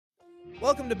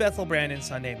Welcome to Bethel Brandon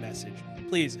Sunday Message.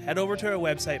 Please head over to our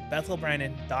website,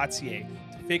 bethelbrandon.ca,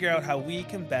 to figure out how we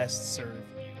can best serve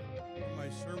you. My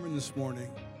sermon this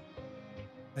morning,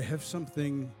 I have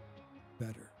something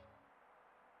better.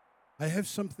 I have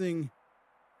something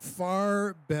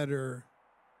far better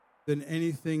than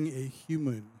anything a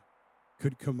human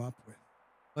could come up with.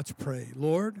 Let's pray.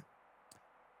 Lord,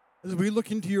 as we look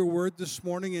into your word this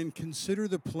morning and consider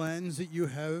the plans that you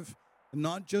have,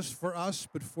 not just for us,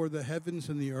 but for the heavens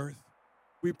and the earth,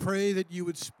 we pray that you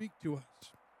would speak to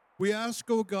us. We ask,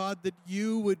 oh God, that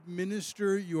you would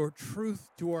minister your truth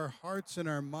to our hearts and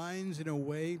our minds in a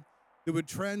way that would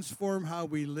transform how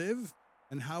we live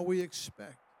and how we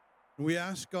expect. And we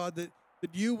ask, God, that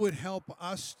you would help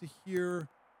us to hear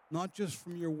not just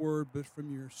from your word, but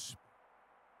from your spirit.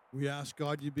 We ask,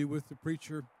 God, you be with the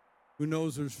preacher who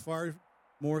knows there's far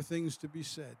more things to be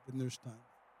said than there's time.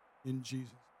 In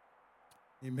Jesus.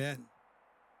 Amen.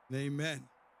 Amen.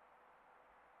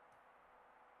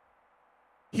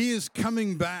 He is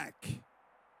coming back.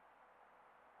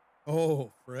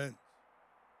 Oh, friends.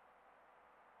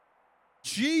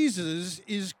 Jesus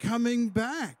is coming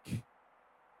back.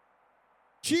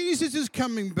 Jesus is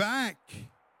coming back.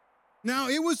 Now,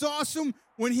 it was awesome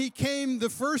when he came the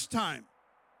first time.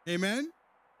 Amen?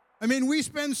 I mean, we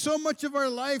spend so much of our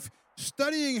life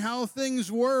studying how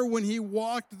things were when he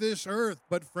walked this earth.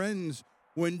 But friends,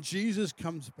 when Jesus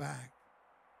comes back,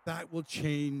 that will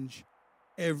change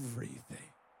everything.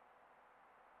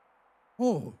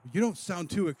 Oh, you don't sound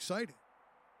too excited.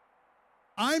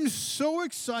 I'm so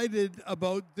excited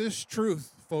about this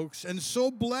truth, folks, and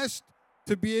so blessed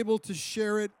to be able to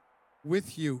share it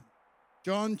with you.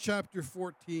 John chapter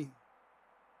 14.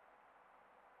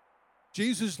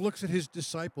 Jesus looks at his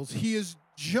disciples. He has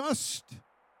just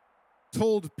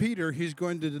told Peter he's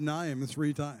going to deny him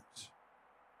 3 times.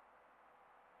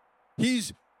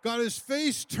 He's got his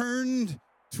face turned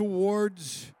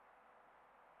towards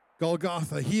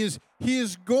Golgotha. He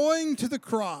is going to the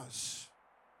cross.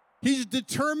 He's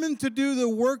determined to do the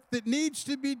work that needs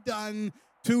to be done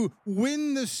to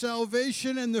win the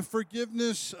salvation and the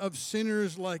forgiveness of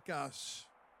sinners like us.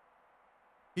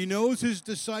 He knows his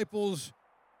disciples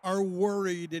are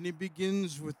worried, and he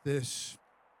begins with this: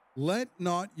 let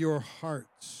not your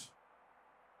hearts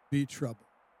be troubled.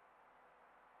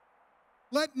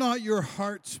 Let not your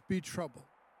hearts be troubled.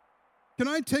 Can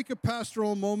I take a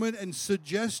pastoral moment and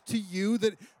suggest to you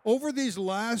that over these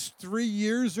last 3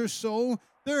 years or so,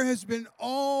 there has been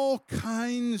all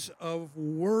kinds of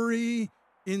worry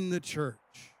in the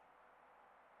church.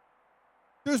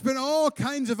 There's been all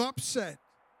kinds of upset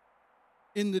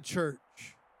in the church.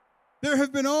 There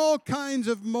have been all kinds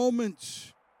of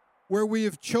moments where we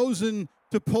have chosen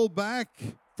to pull back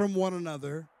from one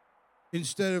another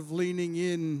instead of leaning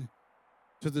in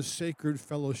to the sacred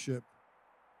fellowship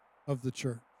of the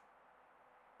church.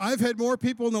 I've had more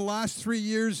people in the last 3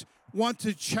 years want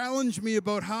to challenge me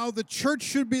about how the church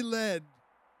should be led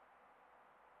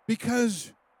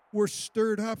because we're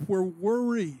stirred up, we're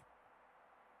worried.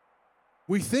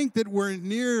 We think that we're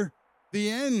near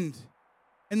the end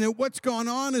and that what's gone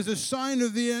on is a sign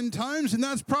of the end times, and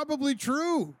that's probably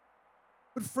true.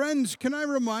 But friends, can I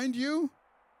remind you,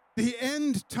 the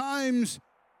end times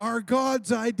are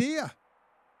God's idea.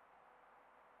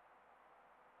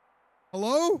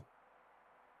 Hello?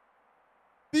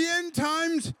 The end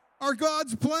times are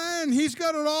God's plan. He's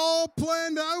got it all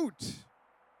planned out.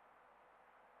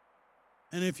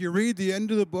 And if you read the end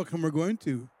of the book, and we're going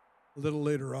to a little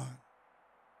later on,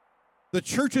 the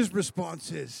church's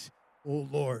response is, oh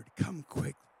Lord, come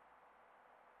quickly.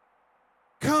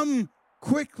 Come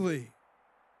quickly.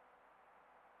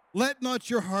 Let not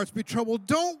your hearts be troubled.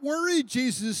 Don't worry,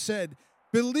 Jesus said.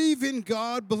 Believe in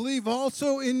God, believe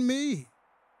also in me.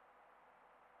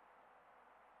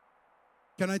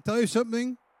 Can I tell you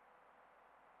something?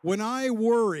 When I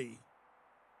worry,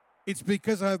 it's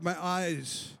because I have my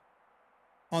eyes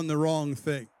on the wrong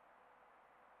thing.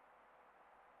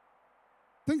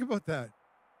 Think about that.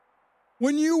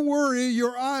 When you worry,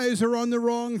 your eyes are on the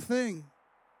wrong thing.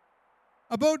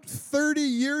 About 30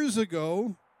 years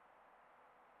ago,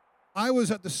 I was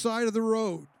at the side of the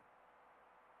road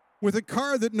with a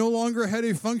car that no longer had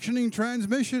a functioning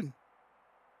transmission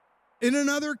in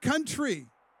another country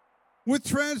with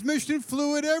transmission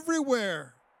fluid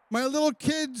everywhere. My little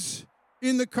kids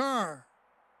in the car.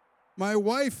 My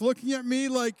wife looking at me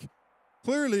like,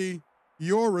 clearly,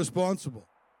 you're responsible.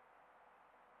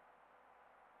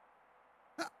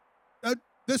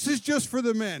 This is just for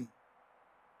the men.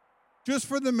 Just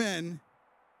for the men.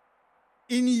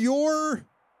 In your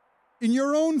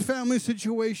own family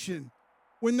situation,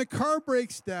 when the car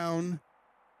breaks down,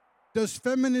 Does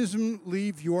feminism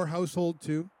leave your household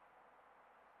too?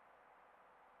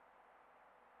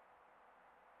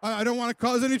 I don't want to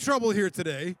cause any trouble here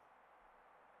today,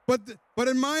 but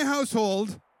in my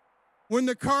household, when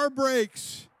the car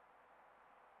breaks,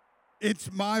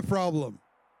 it's my problem.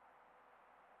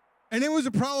 And it was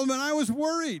a problem, and I was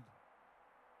worried.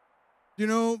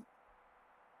 I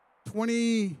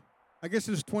guess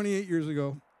it was 28 years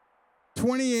ago.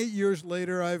 28 years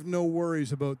later, I have no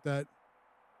worries about that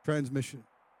transmission.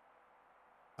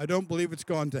 I don't believe it's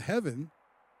gone to heaven,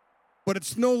 but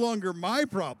it's no longer my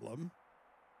problem.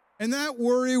 And that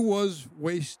worry was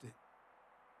wasted.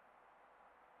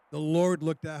 The Lord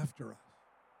looked after us.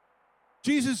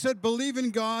 Jesus said, believe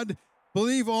in God,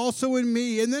 believe also in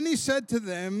me. And then he said to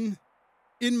them,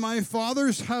 in my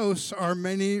Father's house are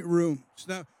many rooms.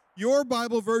 Now, your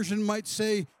Bible version might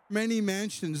say many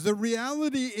mansions. The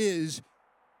reality is,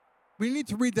 we need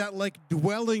to read that like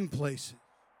dwelling places.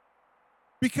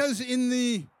 Because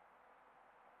I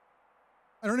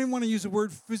don't even want to use the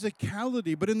word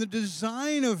physicality, but in the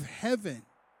design of heaven,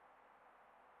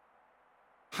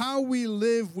 how we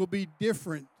live will be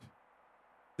different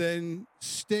than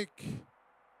stick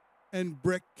and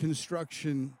brick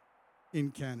construction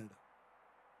in Canada.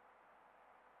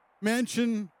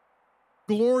 Mansion,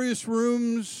 glorious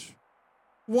rooms,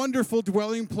 wonderful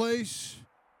dwelling place.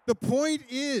 The point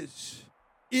is,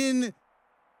 in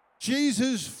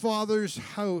Jesus' Father's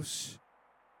house,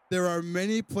 there are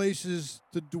many places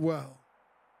to dwell.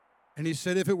 And he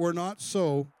said, if it were not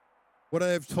so, would I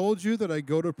have told you that I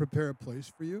go to prepare a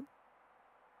place for you?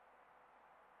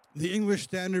 The English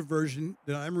Standard Version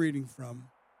that I'm reading from,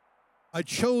 I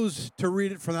chose to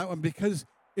read it from that one because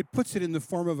it puts it in the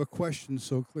form of a question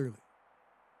so clearly.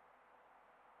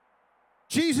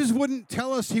 Jesus wouldn't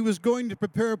tell us he was going to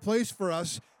prepare a place for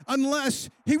us unless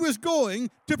he was going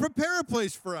to prepare a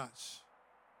place for us.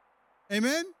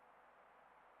 Amen?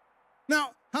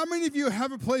 Now, how many of you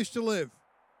have a place to live?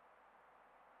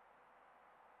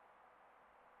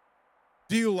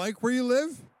 Do you like where you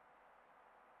live?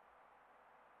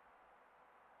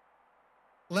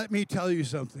 Let me tell you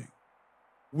something.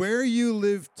 Where you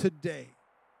live today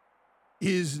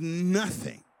is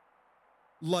nothing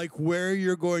like where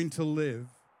you're going to live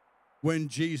when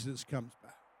Jesus comes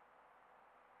back.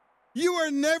 You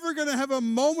are never going to have a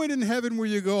moment in heaven where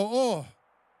you go, oh,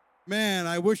 man,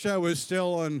 I wish I was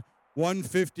still on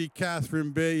 150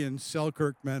 Catherine Bay in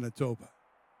Selkirk, Manitoba.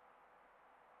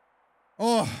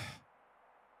 Oh,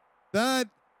 that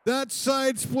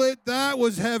side split, that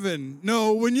was heaven.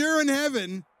 No, when you're in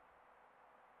heaven,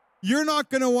 you're not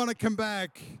going to want to come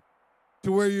back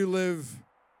to where you live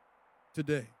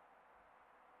today.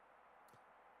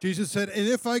 Jesus said, and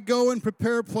if I go and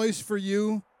prepare a place for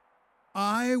you,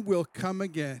 I will come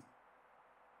again,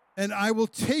 and I will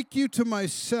take you to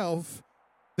myself,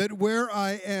 that where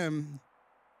I am,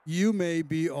 you may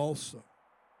be also.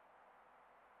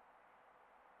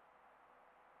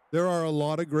 There are a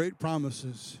lot of great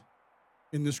promises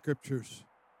in the scriptures,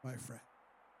 my friend.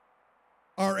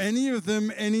 Are any of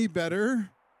them any better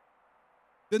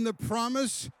than the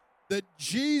promise that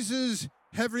Jesus,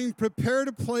 having prepared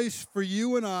a place for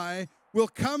you and I, will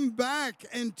come back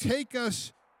and take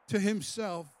us to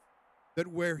himself, that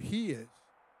where he is,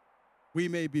 we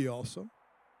may be also?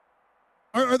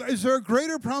 Is there a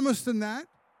greater promise than that?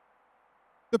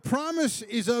 The promise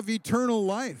is of eternal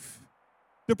life.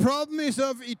 The problem is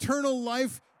of eternal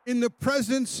life in the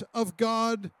presence of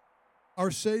God,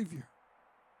 our Savior.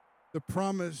 The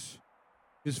promise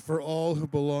is for all who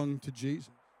belong to Jesus.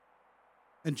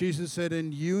 And Jesus said,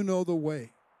 and you know the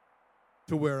way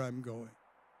to where I'm going.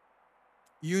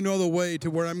 You know the way to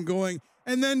where I'm going.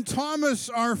 And then Thomas,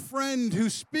 our friend, who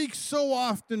speaks so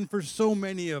often for so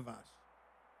many of us,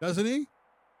 doesn't he?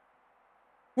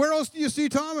 Where else do you see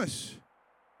Thomas?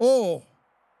 Oh,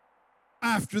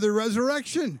 after the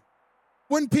resurrection.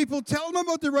 When people tell him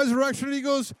about the resurrection, he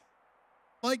goes,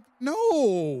 like,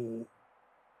 no.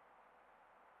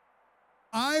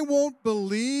 I won't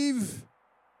believe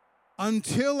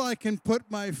until I can put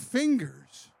my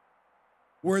fingers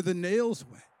where the nails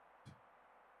went.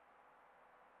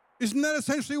 Isn't that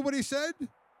essentially what he said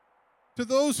to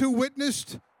those who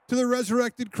witnessed to the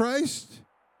resurrected Christ?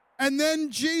 And then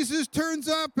Jesus turns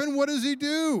up, and what does he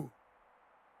do?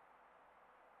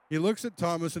 He looks at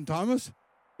Thomas, and Thomas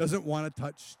doesn't want to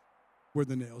touch where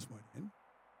the nails went in.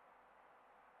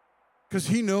 Because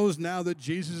he knows now that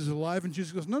Jesus is alive, and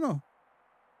Jesus goes, no.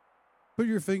 Put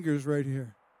your fingers right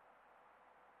here.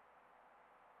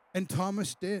 And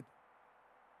Thomas did.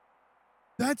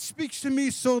 That speaks to me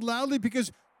so loudly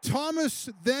because Thomas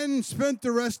then spent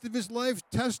the rest of his life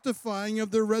testifying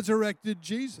of the resurrected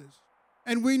Jesus.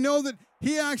 And we know that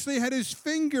he actually had his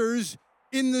fingers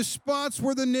in the spots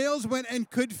where the nails went and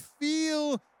could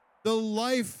feel the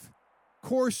life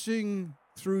coursing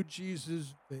through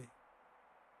Jesus' veins.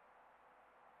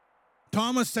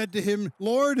 Thomas said to him,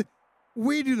 Lord,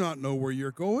 we do not know where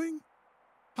you're going.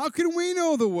 How can we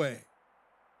know the way?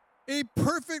 A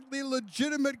perfectly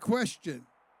legitimate question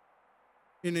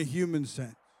in a human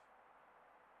sense.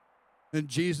 And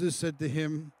Jesus said to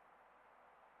him,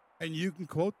 and you can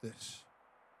quote this,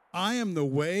 I am the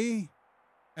way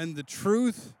and the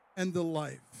truth and the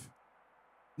life.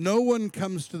 No one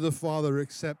comes to the Father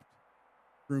except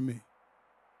through me.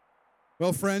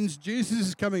 Well, friends, Jesus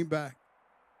is coming back.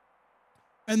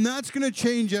 And that's going to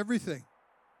change everything.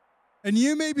 And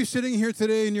you may be sitting here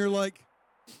today and you're like,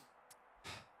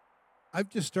 I've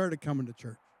just started coming to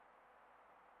church.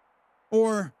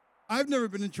 Or I've never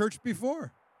been in church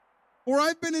before. Or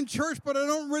I've been in church, but I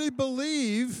don't really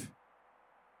believe.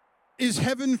 Is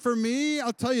heaven for me?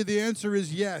 I'll tell you the answer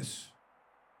is yes.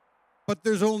 But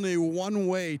there's only one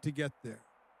way to get there.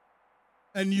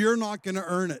 And you're not going to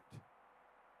earn it.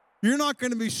 You're not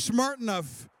going to be smart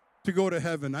enough to go to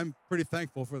heaven. I'm pretty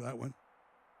thankful for that one.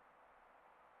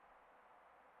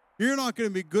 You're not going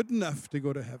to be good enough to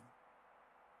go to heaven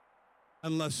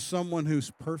unless someone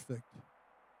who's perfect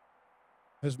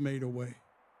has made a way.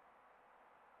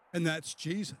 And that's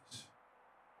Jesus.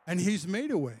 And he's made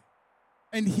a way.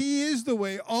 And he is the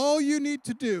way. All you need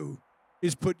to do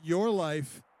is put your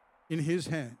life in his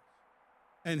hands,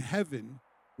 and heaven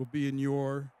will be in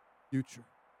your future.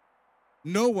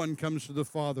 No one comes to the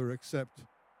Father except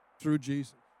through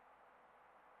Jesus.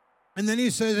 And then he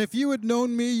says, if you had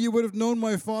known me, you would have known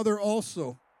my Father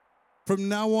also. From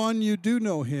now on, you do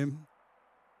know him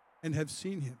and have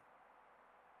seen him.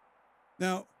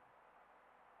 Now,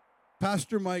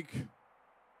 Pastor Mike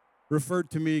referred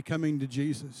to me coming to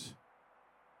Jesus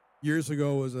years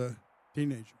ago as a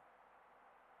teenager.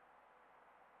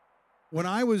 When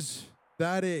I was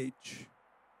that age,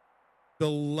 the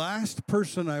last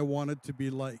person I wanted to be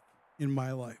like in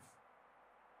my life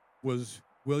was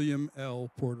William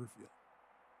L. Porterfield.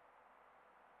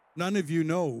 None of you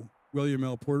know William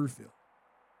L. Porterfield.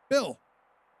 Bill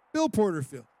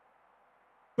Porterfield.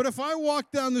 But if I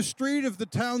walk down the street of the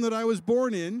town that I was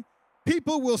born in,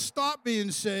 people will stop me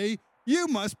and say, you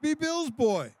must be Bill's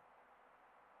boy.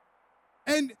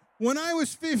 And when I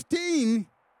was 15,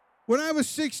 when I was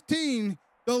 16,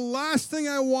 the last thing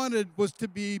I wanted was to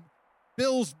be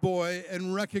Bill's boy,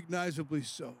 and recognizably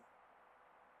so.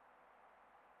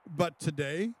 But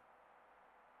today,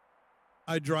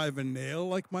 I drive a nail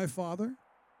like my father.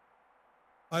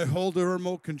 I hold a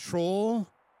remote control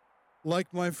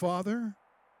like my father.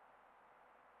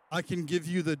 I can give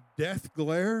you the death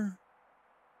glare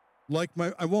like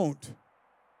I won't.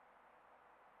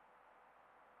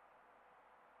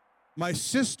 My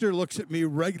sister looks at me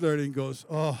regularly and goes,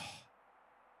 oh,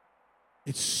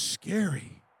 it's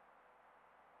scary.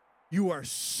 You are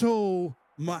so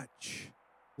much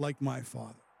like my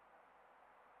father.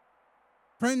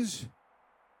 Friends,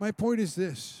 my point is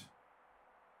this.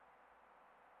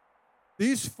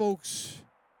 These folks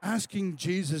asking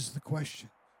Jesus the question,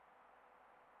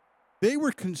 they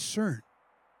were concerned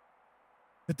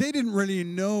that they didn't really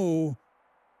know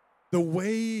the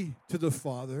way to the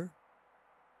Father,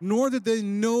 nor did they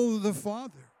know the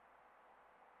Father.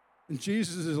 And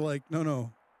Jesus is like,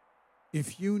 no.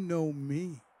 If you know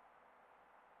me,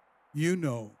 you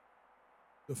know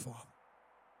the Father.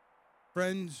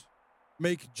 Friends,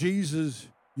 make Jesus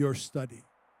your study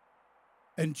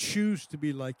and choose to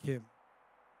be like him,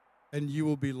 and you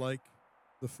will be like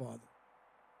the Father.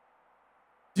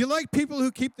 Do you like people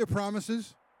who keep their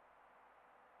promises?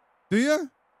 Do you?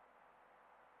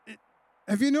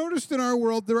 Have you noticed in our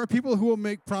world there are people who will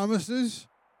make promises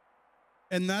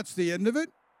and that's the end of it?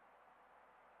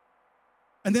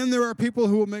 And then there are people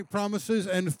who will make promises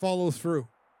and follow through.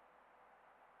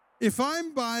 If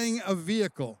I'm buying a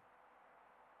vehicle,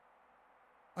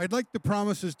 I'd like the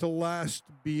promises to last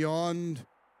beyond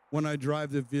when I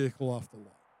drive the vehicle off the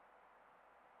lot.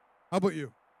 How about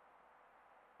you?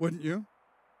 Wouldn't you?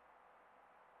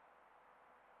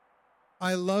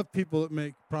 I love people that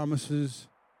make promises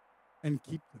and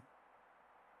keep them.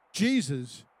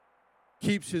 Jesus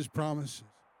keeps his promises.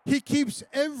 He keeps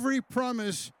every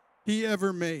promise he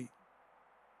ever made.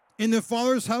 In the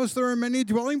Father's house, there are many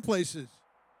dwelling places.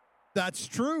 That's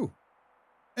true.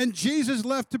 And Jesus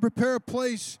left to prepare a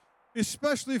place,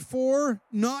 especially for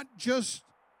not just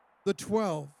the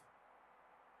 12,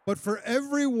 but for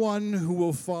everyone who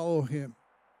will follow him.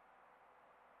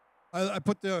 I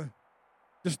put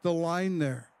just the line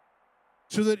there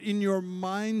so that in your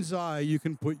mind's eye you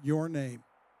can put your name.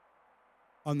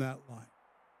 on that line.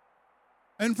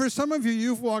 And for some of you,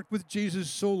 you've walked with Jesus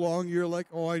so long, you're like,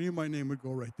 oh, I knew my name would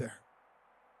go right there.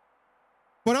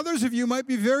 But others of you might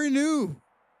be very new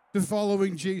to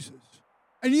following Jesus.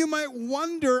 And you might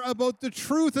wonder about the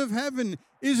truth of heaven.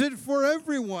 Is it for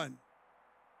everyone?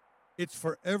 It's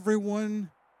for everyone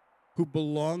who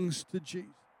belongs to Jesus.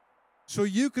 So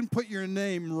you can put your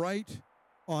name right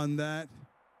on that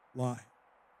line.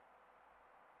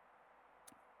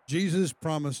 Jesus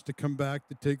promised to come back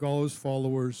to take all his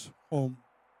followers home.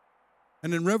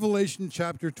 And in Revelation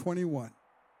chapter 21,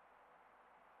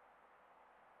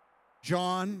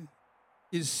 John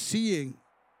is seeing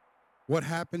what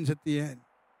happens at the end.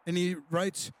 And he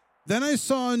writes, "Then I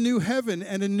saw a new heaven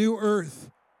and a new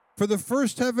earth. For the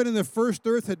first heaven and the first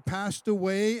earth had passed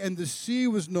away, and the sea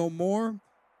was no more.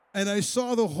 And I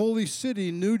saw the holy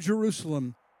city, New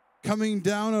Jerusalem, coming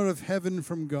down out of heaven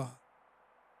from God,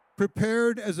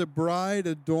 prepared as a bride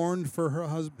adorned for her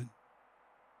husband.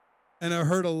 And I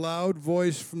heard a loud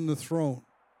voice from the throne,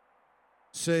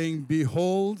 saying,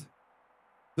 Behold,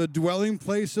 the dwelling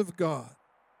place of God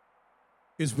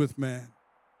is with man.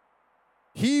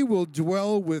 He will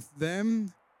dwell with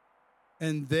them,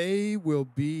 and they will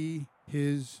be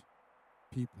his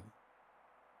people."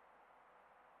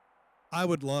 I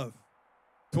would love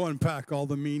to unpack all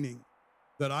the meaning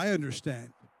that I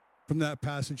understand from that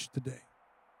passage today.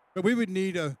 But we would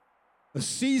need a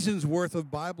season's worth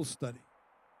of Bible study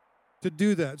to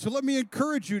do that. So let me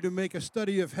encourage you to make a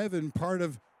study of heaven part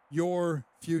of your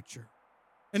future.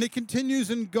 And it continues,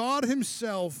 "And God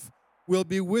himself will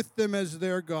be with them as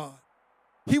their God.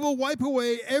 He will wipe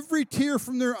away every tear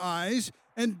from their eyes,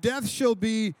 and death shall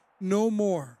be no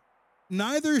more.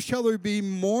 Neither shall there be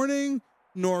mourning,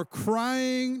 nor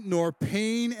crying, nor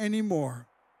pain anymore,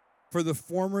 for the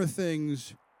former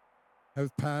things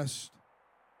have passed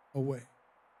away."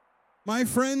 My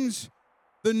friends,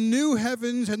 the new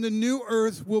heavens and the new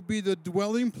earth will be the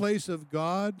dwelling place of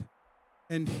God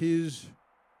and his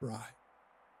bride.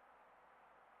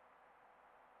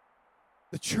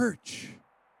 The church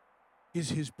is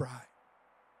his bride.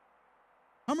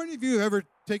 How many of you have ever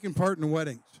taken part in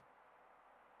weddings?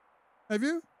 Have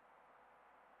you?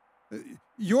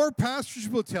 Your pastors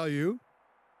will tell you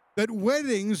that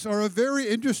weddings are a very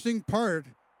interesting part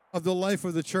of the life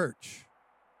of the church.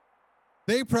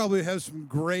 They probably have some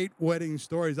great wedding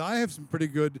stories. I have some pretty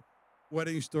good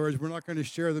wedding stories. We're not going to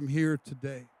share them here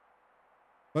today.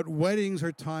 But weddings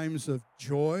are times of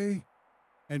joy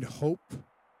and hope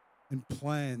and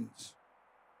plans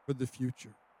for the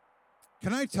future.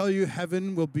 Can I tell you,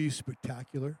 heaven will be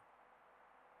spectacular?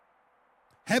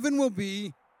 Heaven will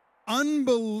be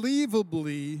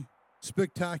unbelievably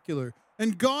spectacular.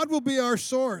 And God will be our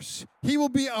source. He will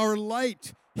be our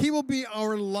light. He will be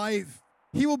our life.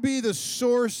 He will be the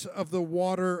source of the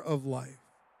water of life.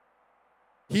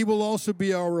 He will also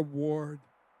be our reward,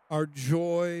 our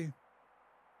joy,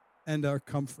 and our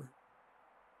comfort.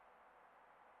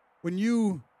 When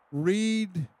you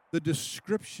read the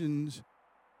descriptions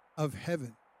of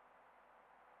heaven,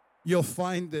 you'll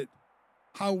find that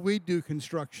how we do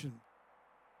construction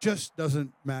just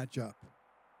doesn't match up.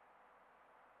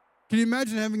 Can you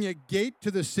imagine having a gate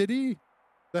to the city,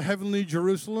 the heavenly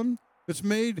Jerusalem, that's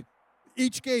made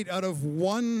each gate out of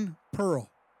one pearl?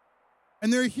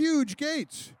 And they're huge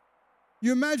gates.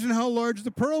 You imagine how large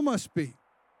the pearl must be.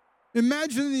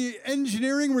 Imagine the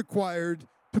engineering required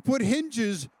to put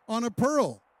hinges on a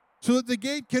pearl so that the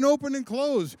gate can open and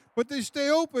close, but they stay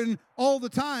open all the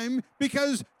time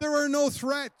because there are no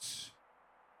threats.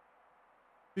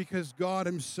 Because God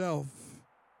himself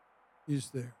is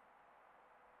there.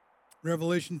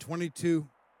 Revelation 22,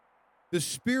 the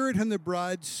Spirit and the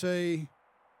bride say,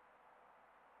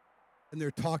 and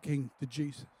they're talking to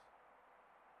Jesus.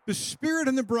 The Spirit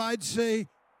and the bride say,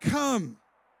 "Come."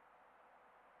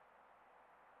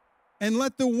 And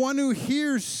let the one who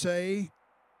hears say,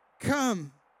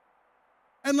 "Come."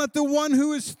 And let the one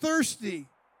who is thirsty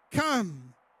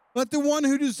come. Let the one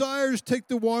who desires take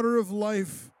the water of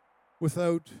life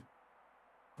without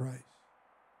price.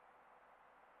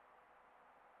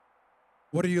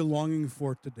 What are you longing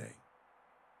for today?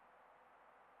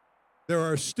 There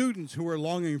are students who are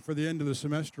longing for the end of the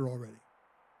semester already.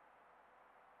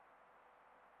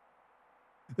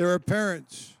 There are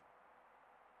parents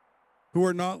who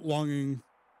are not longing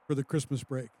for the Christmas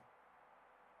break.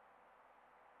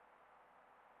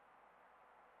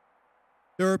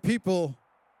 There are people,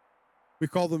 we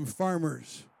call them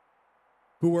farmers,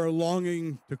 who are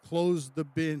longing to close the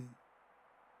bin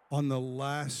on the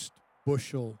last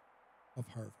bushel of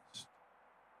harvest.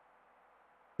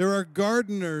 There are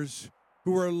gardeners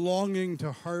who are longing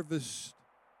to harvest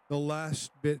the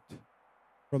last bit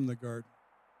from the garden.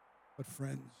 But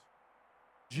friends,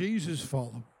 Jesus'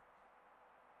 followers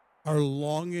are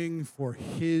longing for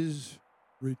his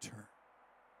return.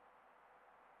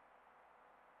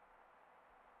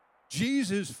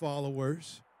 Jesus'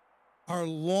 followers are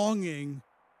longing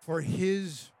for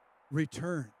his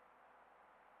return.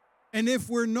 And if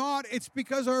we're not, it's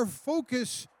because our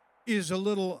focus is a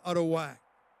little out of whack.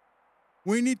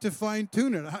 We need to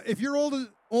fine-tune it. If you're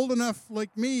old enough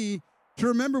like me to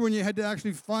remember when you had to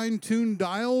actually fine-tune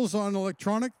dials on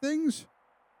electronic things,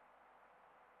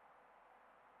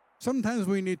 sometimes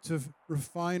we need to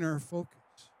refine our focus.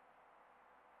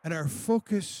 And our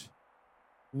focus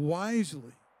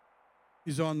wisely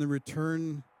is on the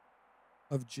return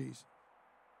of Jesus.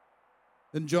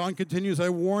 Then John continues, I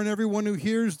warn everyone who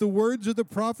hears the words of the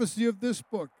prophecy of this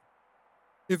book.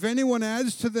 If anyone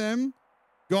adds to them,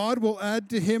 God will add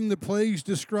to him the plagues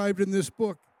described in this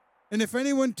book. And if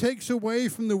anyone takes away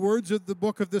from the words of the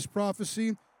book of this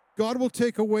prophecy, God will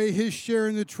take away his share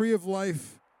in the tree of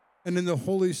life and in the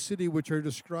holy city which are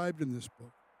described in this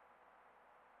book.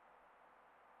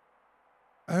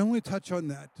 I only touch on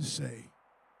that to say,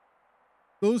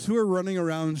 those who are running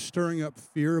around stirring up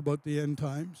fear about the end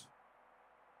times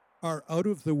are out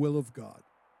of the will of God.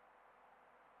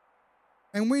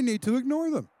 And we need to ignore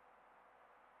them.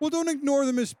 Well, don't ignore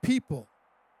them as people.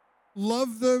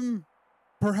 Love them,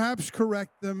 perhaps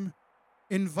correct them,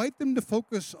 invite them to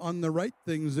focus on the right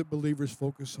things that believers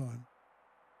focus on,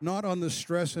 not on the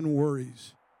stress and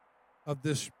worries of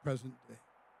this present day.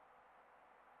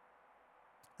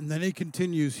 And then he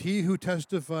continues, he who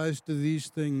testifies to these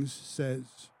things says,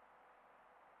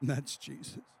 and that's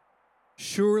Jesus,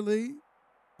 surely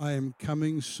I am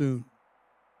coming soon.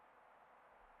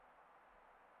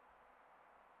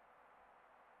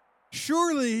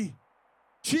 Surely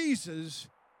Jesus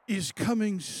is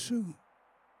coming soon.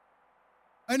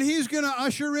 And he's going to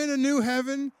usher in a new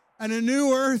heaven and a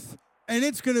new earth, and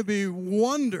it's going to be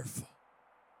wonderful.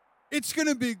 It's going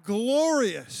to be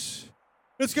glorious.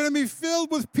 It's going to be filled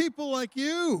with people like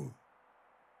you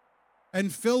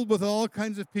and filled with all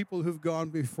kinds of people who've gone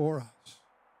before us.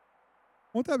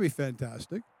 Won't that be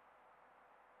fantastic?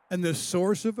 And the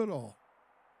source of it all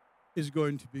is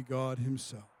going to be God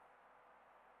himself.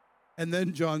 And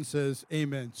then John says,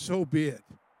 amen, so be it.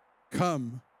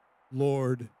 Come,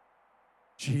 Lord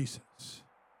Jesus.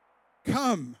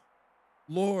 Come,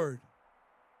 Lord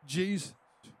Jesus.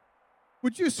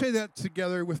 Would you say that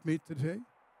together with me today?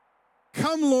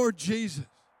 Come, Lord Jesus.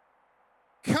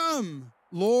 Come,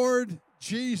 Lord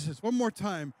Jesus. One more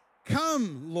time.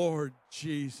 Come, Lord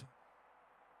Jesus.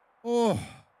 Oh,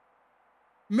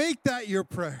 make that your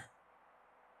prayer.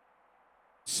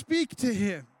 Speak to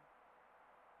him.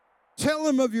 Tell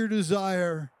him of your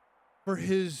desire for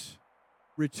his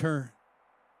return.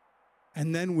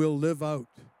 And then we'll live out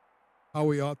how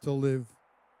we ought to live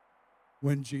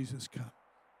when Jesus comes.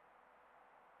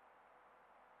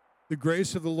 The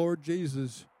grace of the Lord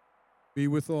Jesus be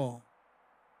with all.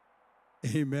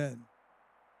 Amen.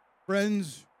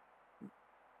 Friends,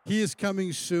 he is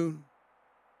coming soon.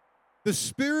 The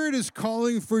Spirit is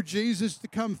calling for Jesus to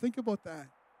come. Think about that.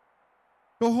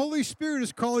 The Holy Spirit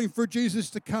is calling for Jesus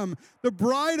to come. The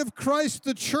bride of Christ,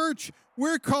 the church,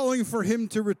 we're calling for him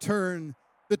to return.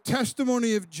 The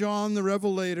testimony of John the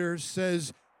Revelator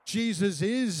says Jesus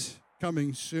is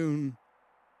coming soon.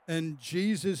 And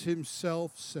Jesus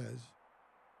himself says,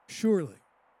 surely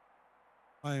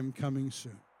I am coming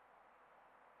soon.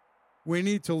 We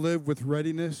need to live with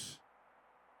readiness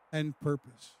and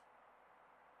purpose.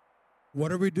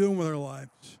 What are we doing with our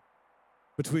lives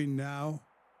between now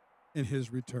and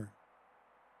his return?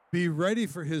 Be ready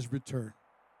for his return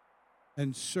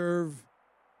and serve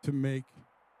to make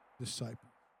disciples.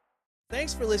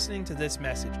 Thanks for listening to this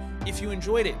message. If you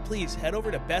enjoyed it, please head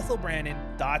over to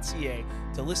bethelbrandon.ca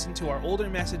to listen to our older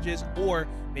messages or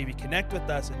maybe connect with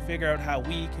us and figure out how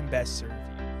we can best serve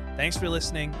you. Thanks for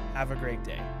listening. Have a great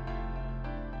day.